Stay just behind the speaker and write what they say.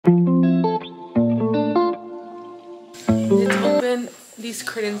these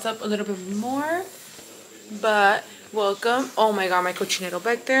curtains up a little bit more. But welcome. Oh my god, my cochinero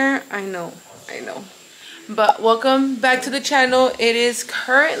back there. I know. But welcome back to the channel. It is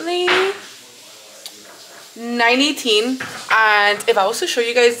currently 9:18, and if I was to show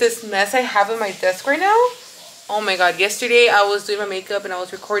you guys this mess I have on my desk right now, oh my god, yesterday I was doing my makeup and I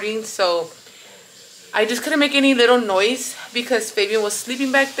was recording, so I just couldn't make any little noise because Fabian was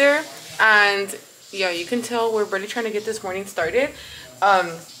sleeping back there. And yeah, you can tell we're really trying to get this morning started.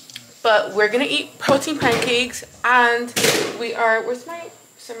 But we're gonna eat protein pancakes, and we are, where's my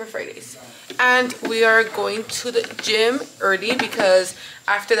summer Fridays? And we are going to the gym early because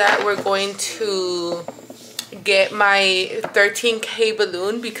after that we're going to get my 13K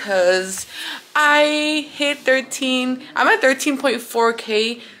balloon because I hit 13. I'm at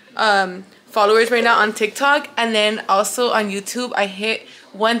 13.4K followers right now on TikTok, and then also on YouTube I hit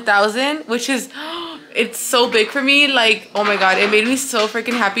 1,000, which is it's so big for me. Like, oh my god, it made me so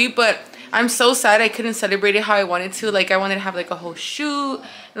freaking happy. But I'm so sad I couldn't celebrate it how I wanted to. Like, I wanted to have like a whole shoot.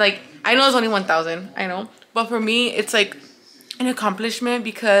 Like, I know it's only 1,000, I know, but for me it's like an accomplishment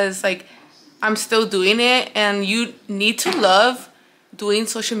because like I'm still doing it. And you need to love doing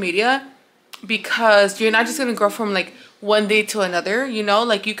social media because you're not just gonna grow from like one day to another, you know.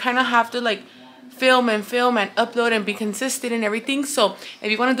 Like, you kind of have to like film and upload and be consistent and everything. So if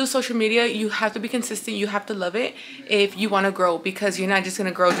you want to do social media, you have to be consistent. You have to love it if you want to grow, because you're not just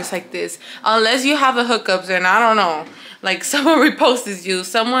gonna grow just like this unless you have the hookups and I don't know, like someone reposts you,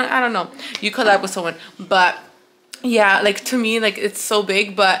 someone, I don't know, you collab with someone. But yeah, like to me, like it's so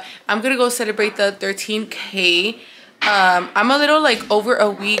big. But I'm gonna go celebrate the 13K. I'm a little like over a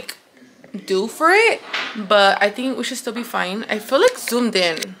week due for it, but I think we should still be fine. I feel like zoomed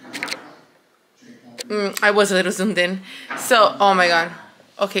in. I was a little zoomed in. So, oh my god.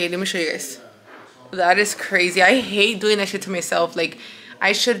 Okay, let me show you guys. That is crazy. I hate doing that shit to myself. Like,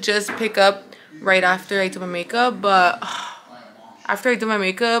 I should just pick up right after I do my makeup, but after I do my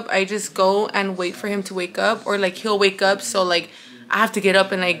makeup, I just go and wait for him to wake up, or like he'll wake up, so like I have to get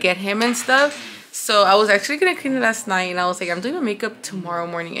up and like get him and stuff. So I was actually gonna clean it last night, and I was like, I'm doing my makeup tomorrow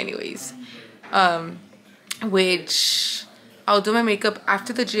morning anyways. Which I'll do my makeup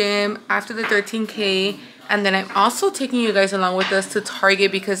after the gym, after the 13K, and then I'm also taking you guys along with us to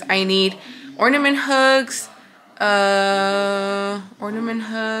Target because I need ornament hooks,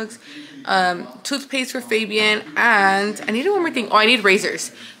 toothpaste for Fabian, and I needed one more thing. Oh, I need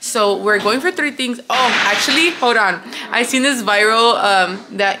razors. So we're going for 3 things. Oh, actually, hold on. I seen this viral,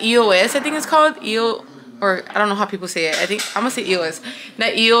 that EOS, I think it's called, or I don't know how people say it. I think I'm gonna say EOS.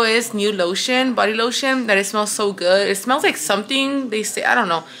 That EOS new lotion, body lotion, that it smells so good. It smells like something they say, I don't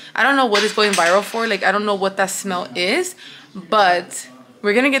know what it's going viral for. Like, I don't know what that smell is, but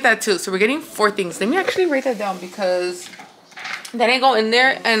we're gonna get that too. So we're getting 4 things. Let me actually write that down because then I go in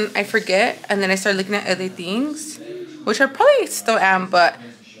there and I forget, and then I start looking at other things, which I probably still am, but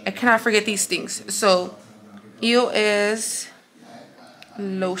I cannot forget these things. So EOS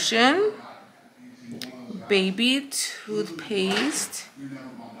lotion, baby toothpaste,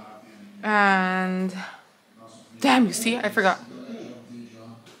 and damn, you see, I forgot.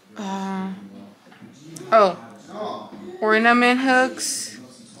 Oh, ornament hooks.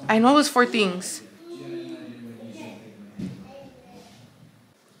 I know it was 4 things.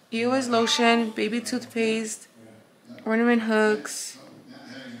 EOS lotion, baby toothpaste, ornament hooks.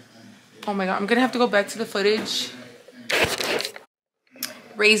 Oh my god, I'm gonna have to go back to the footage.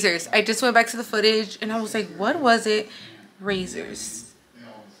 Razors. I just went back to the footage and I was like, what was it? Razors.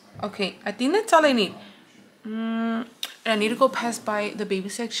 Okay, I think that's all I need. And I need to go pass by the baby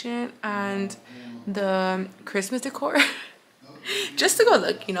section and the Christmas decor just to go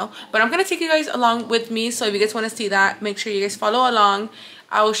look, you know. But I'm gonna take you guys along with me, so if you guys want to see that, make sure you guys follow along.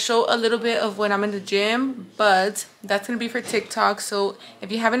 I'll show a little bit of when I'm in the gym, but that's gonna be for TikTok. So if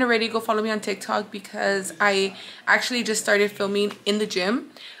you haven't already, go follow me on TikTok because I actually just started filming in the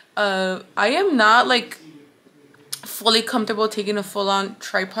gym. I am not like fully comfortable taking a full-on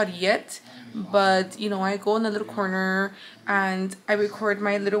tripod yet, but you know, I go in the little corner and I record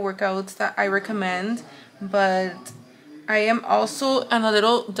my little workouts that I recommend. But I am also on a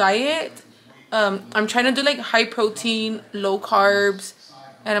little diet. I'm trying to do like high protein, low carbs,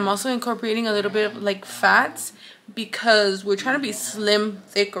 and I'm also incorporating a little bit of like fats because we're trying to be slim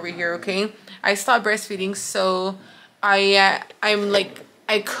thick over here. Okay, I stopped breastfeeding, so I'm like,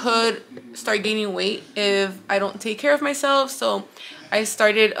 I could start gaining weight if I don't take care of myself. So I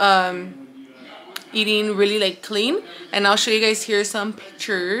started eating really like clean, and I'll show you guys here some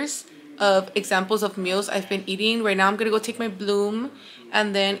pictures of examples of meals I've been eating. Right now I'm gonna go take my Bloom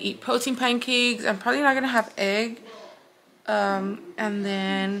and then eat protein pancakes. I'm probably not gonna have egg. And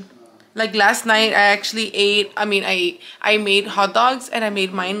then like last night I actually ate, I made hot dogs, and I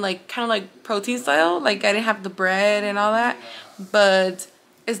made mine like kind of like protein style. Like I didn't have the bread and all that, but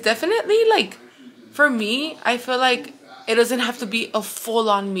it's definitely like, for me, I feel like it doesn't have to be a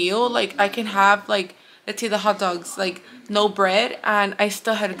full-on meal. Like I can have like, let's say the hot dogs, like no bread, and I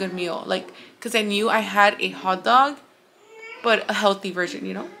still had a good meal. Like, because I knew I had a hot dog, but a healthy version,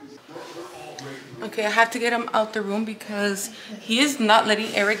 you know? Okay, I have to get him out the room because he is not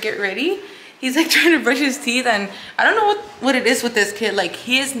letting Eric get ready. He's like trying to brush his teeth, and I don't know what it is with this kid. Like,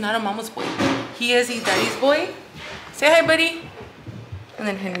 he is not a mama's boy. He is a daddy's boy. Say hi, buddy. And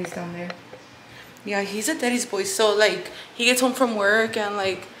then Henry's down there. Yeah, he's a daddy's boy. So like, he gets home from work and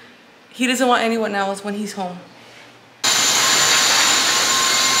like, he doesn't want anyone else when he's home.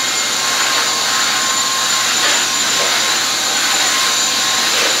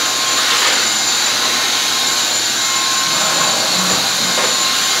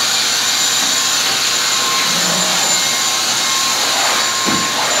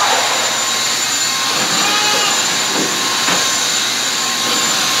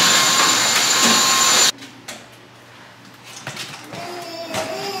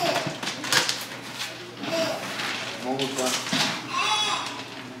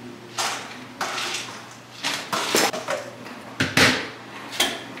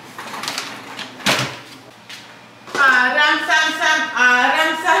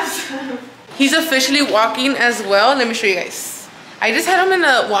 He's officially walking as well. Let me show you guys. I just had him in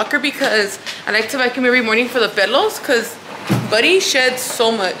a walker because I like to vacuum every morning for the pelos, because Buddy sheds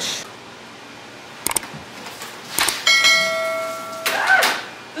so much.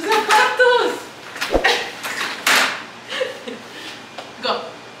 Go.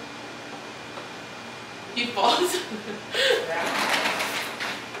 He falls.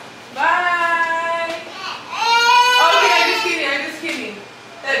 Bye. Okay, I'm just kidding.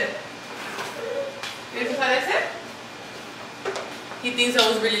 He thinks I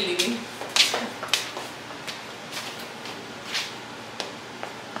was really leaving.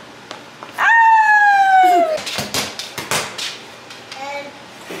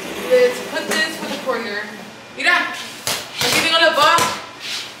 Let's put this for the corner. Mira, aquí tengo la box.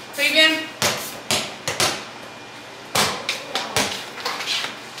 Estoy bien.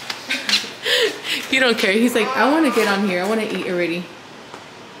 He don't care. He's like, I want to get on here. I want to eat already.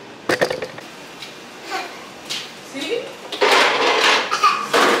 See?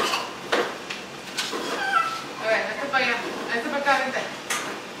 Alright, hazte para allá. Hazte para acá, vente.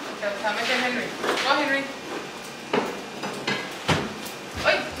 Mete Henry. Go, Henry.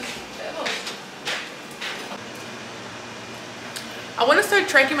 Ay, I want to start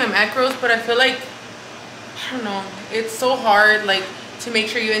tracking my macros, but I feel like, I don't know, it's so hard like to make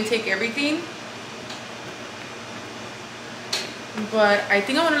sure you intake everything. But I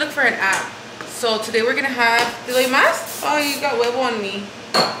think I want to look for an app. So today we're gonna have, ¿te doy más? Oh, you got huevo on me.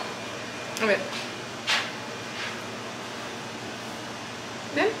 A ver.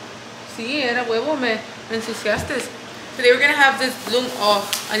 ¿Ven? Sí, era huevo, me ensuciaste. Today we're gonna have this bloom. Oh,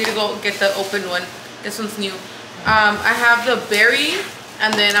 I need to go get the open one. This one's new. I have the berry,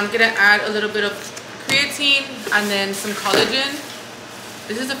 and then I'm gonna add a little bit of creatine and then some collagen.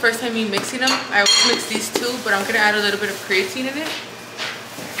 This is the first time me mixing them. I always mix these two, but I'm gonna add a little bit of creatine in it.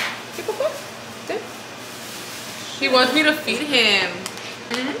 He wants me to feed him.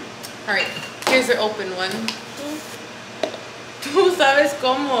 All right, here's the open one. Tú sabes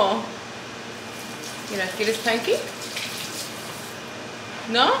cómo. Mira, ¿quieres pancake?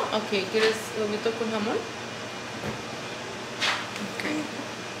 No? Okay, ¿quieres huevito con jamón? Okay.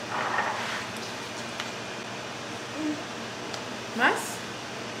 ¿Más?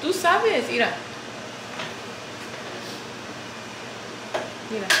 Tú sabes, mira.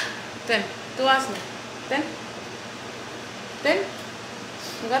 Mira, ten, tú hazlo. Ten. Ten.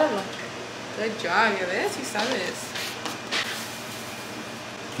 Agárralo. Good job, ya ves, sí sabes.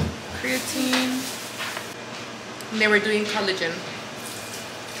 Creatine. And then we're doing collagen.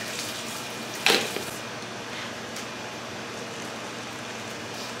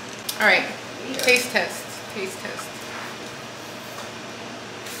 All right, taste test. Taste test.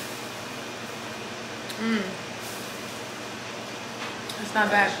 It's not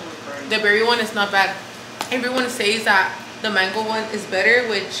bad. The berry one is not bad. Everyone says that the mango one is better,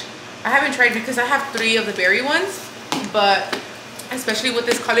 which I haven't tried because I have 3 of the berry ones, but especially with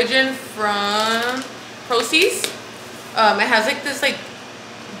this collagen from Proceeds, it has like this like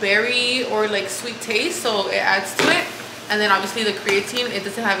berry or like sweet taste, so it adds to it. And then obviously the creatine, it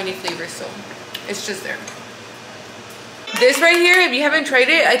doesn't have any flavor, so it's just there. This right here, if you haven't tried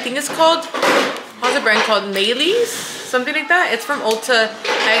it, I think it's called What's the brand called? Naylee's? Something like that. It's from Ulta.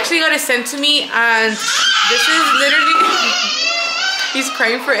 I actually got it sent to me, and this is literally... He's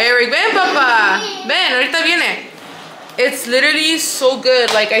crying for Eric. Ven, papa. Ven, ahorita viene. It's literally so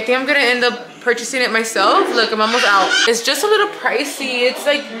good. Like, I think I'm gonna end up purchasing it myself. Look, I'm almost out. It's just a little pricey. It's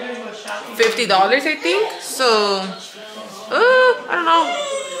like $50, I think. So, I don't know.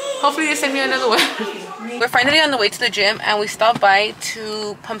 Hopefully they send me another one. We're finally on the way to the gym, and we stopped by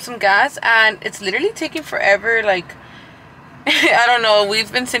to pump some gas, and it's literally taking forever. Like, I don't know.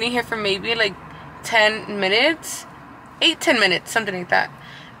 We've been sitting here for maybe like 10 minutes, 8-10 minutes, something like that.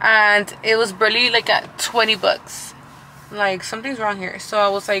 And it was barely like at 20 bucks. Like, something's wrong here. So I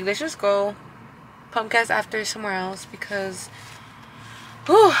was like, let's just go pump gas after somewhere else, because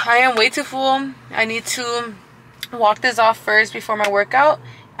I am way too full. I need to walk this off first before my workout,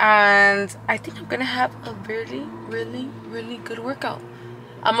 and I think I'm gonna have a really good workout.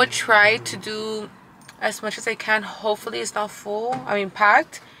 I'm gonna try to do as much as I can. Hopefully it's not full, I mean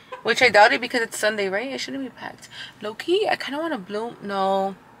packed, which I doubt it because it's Sunday, right? It shouldn't be packed. Low-key, I kind of want to bloom.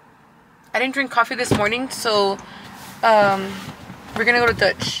 No, I didn't drink coffee this morning, so we're gonna go to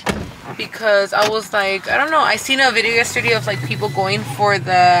Dutch, because I was like, I don't know, I seen a video yesterday of like people going for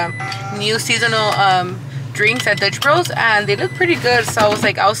the new seasonal drinks at Dutch Bros, and they look pretty good. So I was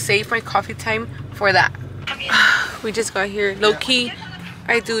like, I'll save my coffee time for that. We just got here. Low-key,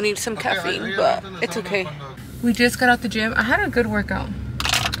 I do need some caffeine, but it's okay. We just got out the gym. I had a good workout.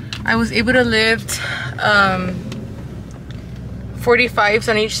 I was able to lift 45s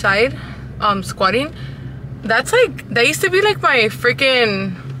on each side, squatting. That's like, that used to be like my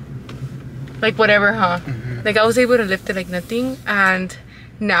freaking, like whatever, huh? Like I was able to lift it like nothing, and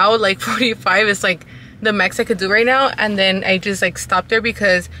now like 45 is like the max I could do right now. And then I just like stopped there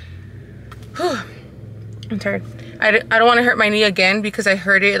because I'm tired. I don't want to hurt my knee again, because I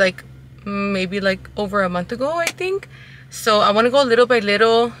hurt it like maybe like over a month ago, I think. So I want to go little by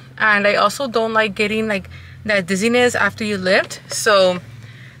little, and I also don't like getting like that dizziness after you lift. So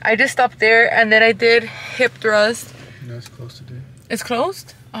I just stopped there, and then I did hip thrust. No, it's closed today. It's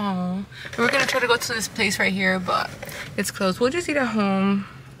closed? Oh, we're gonna try to go to this place right here, but it's closed. We'll just eat at home.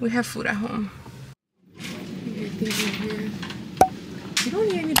 We have food at home. You don't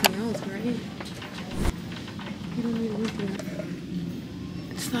need anything else, right? You don't need anything else.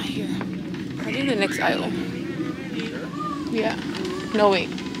 It's not here. Probably in the next aisle. Yeah. No, wait.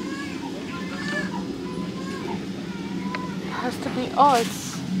 It has to be. Oh,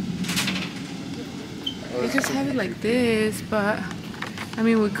 it's. We just have it like this, but I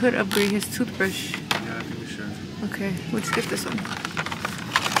mean, we could upgrade his toothbrush. Yeah, I think we should. Okay, let's get this one.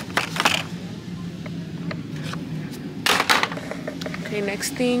 Okay,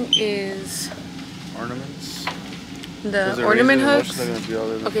 next thing is ornaments. The ornament hooks.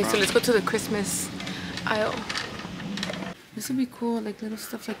 Okay, so front. let's go to the Christmas aisle. This would be cool, like little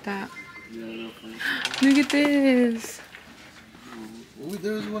stuff like that. Yeah, look at this. Oh,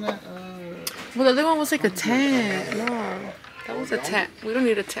 there was one at Well, the other one was like a tent. No, that was a tent. We don't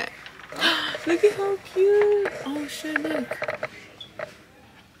need a tent. Look at how cute. Oh shit, look.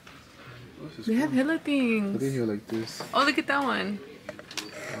 They have hella things. Put it here like this. Oh, look at that one.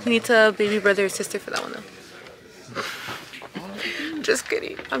 He needs a baby brother or sister for that one though. Just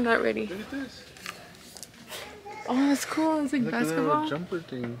kidding. I'm not ready. Look at this. Oh, that's cool. It's like Look basketball. at that jumper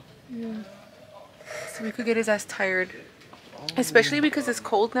thing. Yeah. So we could get his ass tired. Especially because it's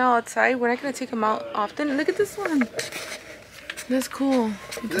cold now outside. We're not going to take him out often. Look at this one. That's cool.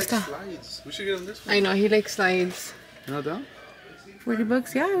 He likes slides. We should get him this one. I know, he likes slides. You're not down? 40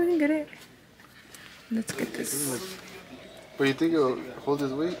 bucks? Yeah, we can get it. Let's get this. But you think it'll hold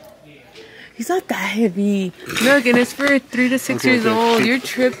his weight? He's not that heavy. Look, and it's for 3 to 6 years old. You're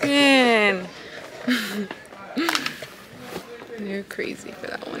tripping. You're crazy for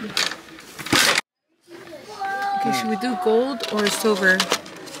that one. Okay, should we do gold or silver?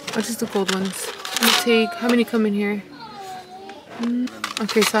 I'll just do gold ones. I'll take, how many come in here?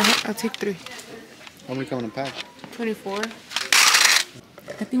 Okay, so I'll take 3. How many come in a pack? 24.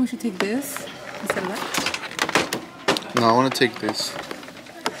 I think we should take this instead of that. No, I want to take this.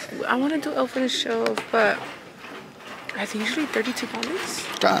 I want to do Elf on a Shelf, but it's usually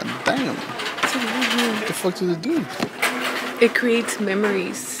 $32. God damn. It's a lot. What the fuck does it do? It creates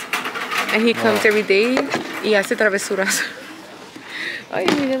memories. And he comes every day y hace travesuras. Ay,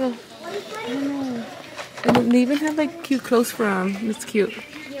 míralo. I don't know. And they even have like cute clothes for him. It's cute.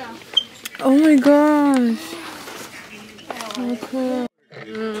 Oh my gosh. Oh, cool.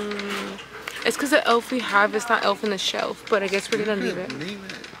 It's because the elf we have is not Elf on the Shelf, but I guess we're gonna leave it.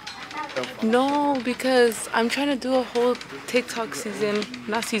 No, because I'm trying to do a whole TikTok season,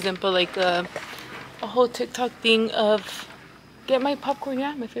 not season, but like a whole TikTok thing of get my popcorn.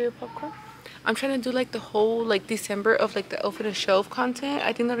 Yeah, my favorite popcorn. I'm trying to do like the whole like December of like the Elf on the Shelf content.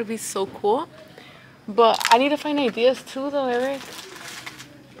 I think that would be so cool. But I need to find ideas too though, Eric.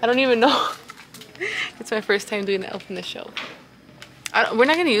 I don't even know. It's my first time doing the Elf on the Shelf. We're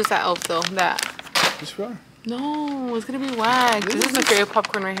not gonna use that elf though. That. Just for. No, it's gonna be whack. This is my favorite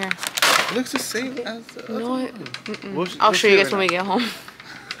popcorn right here. It looks the same as the other one. I'll show you guys when we get home.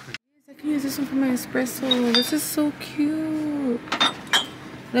 I can use this one for my espresso. This is so cute.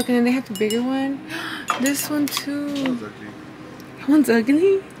 Look, and then they have the bigger one. This one too. That one's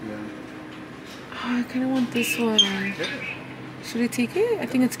ugly? Yeah. Oh, I kind of want this one. Should I take it? I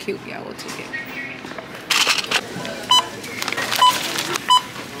think it's cute. Yeah, we'll take it.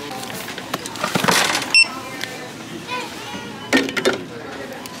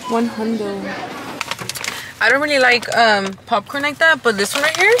 $100. I don't really like popcorn like that, but this one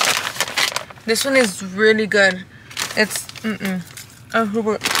right here, this one is really good. It's which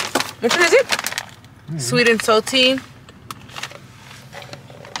one is it? Sweet and salty.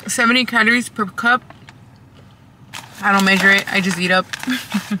 70 calories per cup. I don't measure it. I just eat up.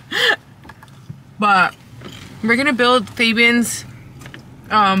 But we're gonna build Fabian's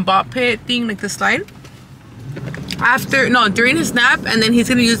bot pit thing, like the slide. During his nap, and then he's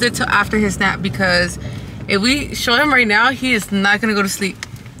gonna use it till after his nap, because if we show him right now, he is not gonna go to sleep,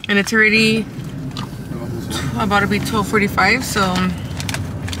 and it's already about to be 12:45. So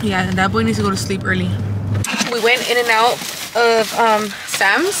yeah, that boy needs to go to sleep early. We went in and out of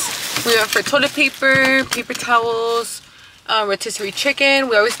Sam's. We went for toilet paper, paper towels, rotisserie chicken.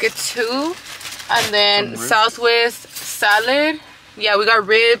 We always get 2, and then Southwest salad. Yeah, we got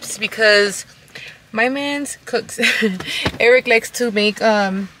ribs because my man's cooks. Eric likes to make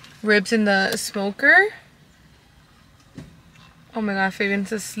ribs in the smoker. Oh my god, Fabian's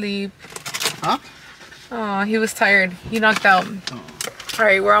asleep. Huh? Oh, he was tired. He knocked out. Oh.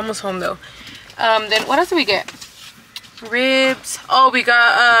 Alright, we're almost home though. Then what else did we get? Ribs. Oh, we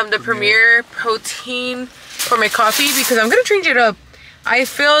got the Premier protein for my coffee, because I'm gonna change it up. I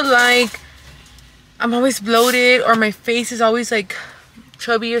feel like I'm always bloated, or my face is always like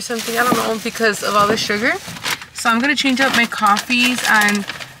chubby or something. I don't know, because of all the sugar. So I'm gonna change up my coffees and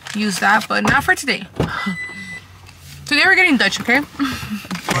use that, but not for today. Today we're getting Dutch, okay?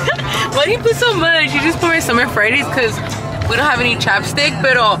 Why do you put so much? You just put my Summer Fridays because we don't have any chapstick,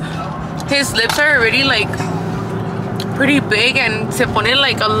 but his lips are already like pretty big and se pone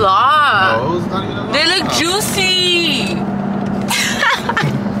like a lot. No, it's not even a lot. They look juicy.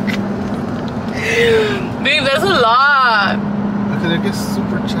 Babe, that's a lot. Because it gets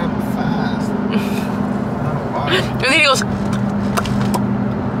super chapped fast. I don't know why. And then he goes.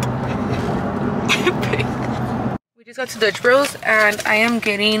 We just got to Dutch Bros, and I am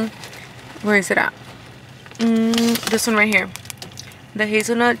getting, where is it at? This one right here, the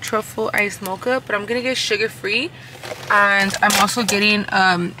hazelnut truffle iced mocha, but I'm gonna get sugar-free, and I'm also getting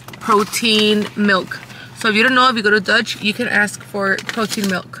protein milk. So if you don't know, if you go to Dutch, you can ask for protein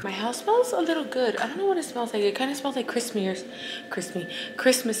milk. My house smells a little good. I don't know what it smells like. It kind of smells like Christmassy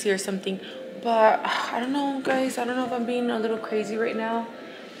or something. But I don't know, guys. I don't know if I'm being a little crazy right now,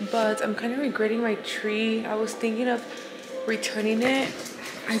 but I'm kind of regretting my tree. I was thinking of returning it.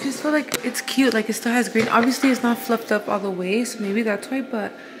 I just feel like it's cute. Like, it still has green. Obviously, it's not fluffed up all the way, so maybe that's why.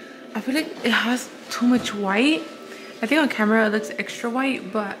 But I feel like it has too much white. I think on camera it looks extra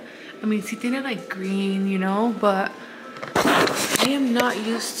white, but I mean, si tiene like green, you know, but I am not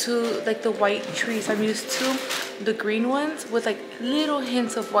used to like the white trees. I'm used to the green ones with like little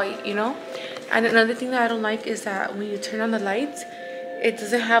hints of white, you know. And another thing that I don't like is that when you turn on the lights, it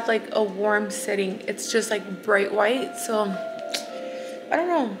doesn't have like a warm setting. It's just like bright white. So I don't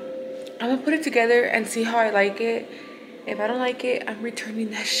know. I'm gonna put it together and see how I like it. If I don't like it, I'm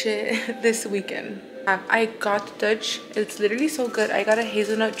returning that shit this weekend. I got Dutch. It's literally so good. I got a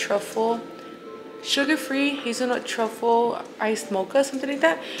hazelnut truffle, sugar-free hazelnut truffle iced mocha, something like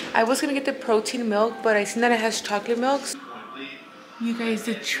that. I was gonna get the protein milk, but I seen that it has chocolate milk. You guys,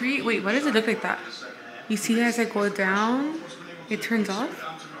 the tree, wait, why does it look like that? You see that as I go down, it turns off?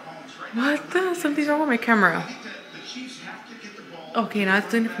 What the? Something's wrong with my camera. Okay, now it's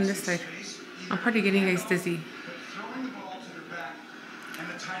doing it from this side. I'm probably getting you guys dizzy.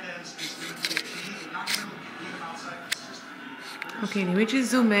 Okay, let me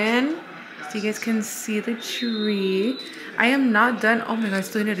just zoom in so you guys can see the tree. I am not done. Oh my god,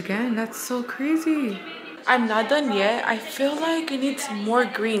 it's doing it again. That's so crazy. I'm not done yet. I feel like it needs more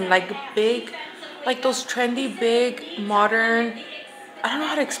green, like big, like those trendy, big, modern, I don't know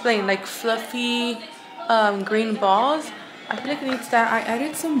how to explain, like fluffy green balls. I feel like it needs that. I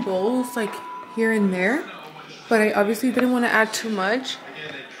added some bowls like here and there, but I obviously didn't want to add too much.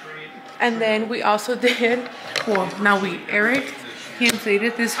 And then we also did, well, Eric, he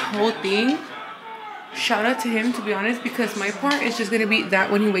inflated this whole thing. Shout out to him, to be honest, because my part is just gonna be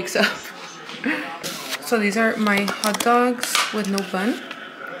that when he wakes up. So these are my hot dogs with no bun,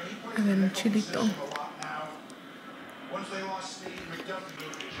 and then chilito.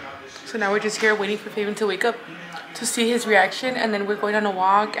 So now we're just here waiting for Fabian to wake up to see his reaction, and then we're going on a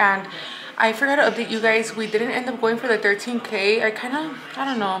walk. And I forgot to update you guys, we didn't end up going for the 13K. I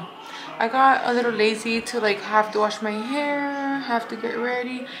don't know, I got a little lazy to like have to wash my hair, have to get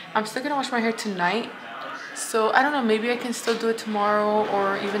ready. I'm still gonna wash my hair tonight, so I don't know, maybe I can still do it tomorrow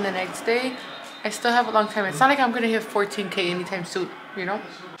or even the next day. I still have a long time. It's not like I'm gonna hit 14K anytime soon, you know?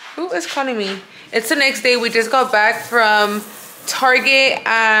 Who is calling me? It's the next day. We just got back from Target,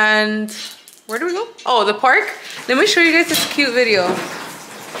 and where do we go? Oh, the park. Let me show you guys this cute video.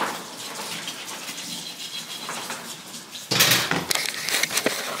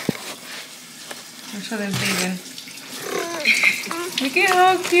 I'll show them Fabian. Look at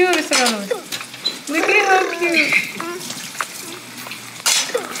how cute. Look at how cute.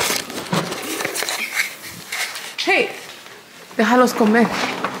 Hey, déjalos comer.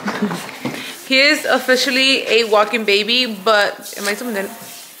 He is officially a walking baby, but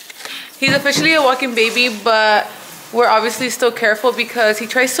he's officially a walking baby, but we're obviously still careful because he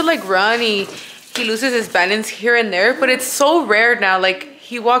tries to like run. He loses his balance here and there, but it's so rare now. Like,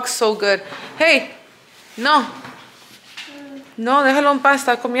 he walks so good. Hey, no, déjalo en paz,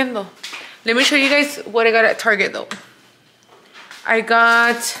 está comiendo. Let me show you guys what I got at Target though.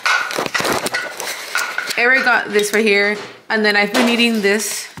 Eric got this right here, and then I've been needing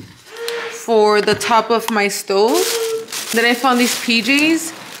this for the top of my stove. Then I found these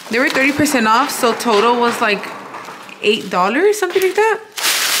PJs. They were 30% off, so total was like $8, something like that.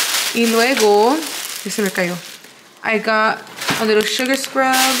 Y luego, se me cayó. I got a little sugar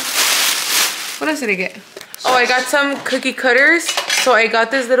scrub. What else did I get? Oh, I got some cookie cutters. So I got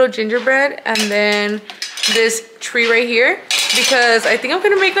this little gingerbread and then this tree right here, because I think I'm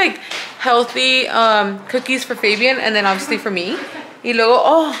gonna make like healthy cookies for Fabian and then obviously for me. Y luego,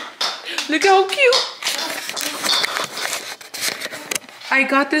 oh, look how cute. I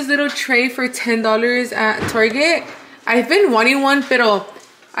got this little tray for $10 at Target. I've been wanting one, pero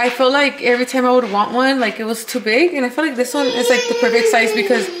I feel like every time I would want one, like it was too big. And I feel like this one is like the perfect size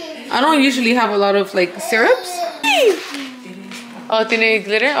because I don't usually have a lot of like syrups. Oh, tiene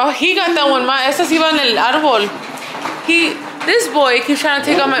glitter? Oh, he got that one. Esas iban en el árbol. This boy keeps trying to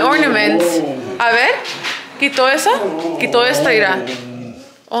take out my ornaments. A ver, quitó esa, quitó esta, mira.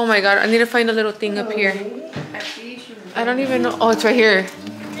 Oh my God, I need to find a little thing up here. I don't even know. Oh, it's right here.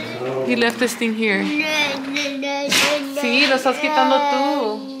 He left this thing here. Sí, lo estás quitando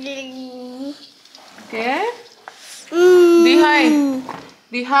tú. ¿Qué?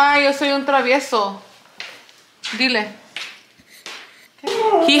 Di hi, yo soy un travieso. Dile.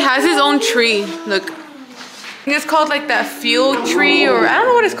 He has his own tree. Look. I think it's called like that fuel tree, or I don't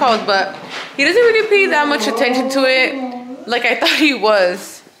know what it's called, but he doesn't really pay that much attention to it like I thought he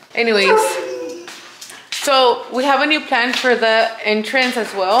was. Anyways, so we have a new plan for the entrance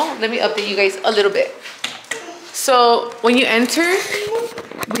as well. Let me update you guys a little bit. So when you enter,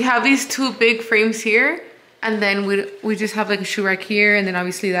 we have these two big frames here, and then we just have like a shoe rack here, and then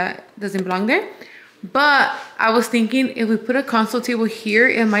obviously that doesn't belong there. But I was thinking if we put a console table here,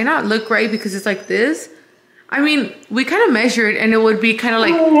 it might not look right because it's like this. I mean, we kind of measured and it would be kind of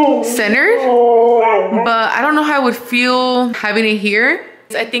like centered, but I don't know how I would feel having it here.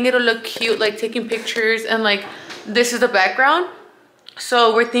 I think it'll look cute, like taking pictures, and like this is the background.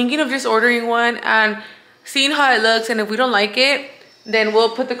 So we're thinking of just ordering one and seeing how it looks, and if we don't like it, then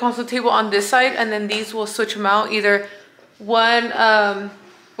we'll put the console table on this side, and then these will switch them out, either one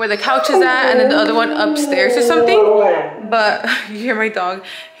where the couch is at and then the other one upstairs or something. But you hear my dog,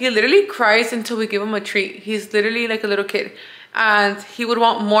 he literally cries until we give him a treat. He's literally like a little kid and he would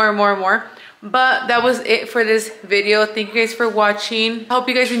want more and more and more. But that was it for this video. Thank you guys for watching. I hope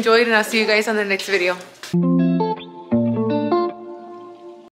you guys enjoyed, and I'll see you guys on the next video.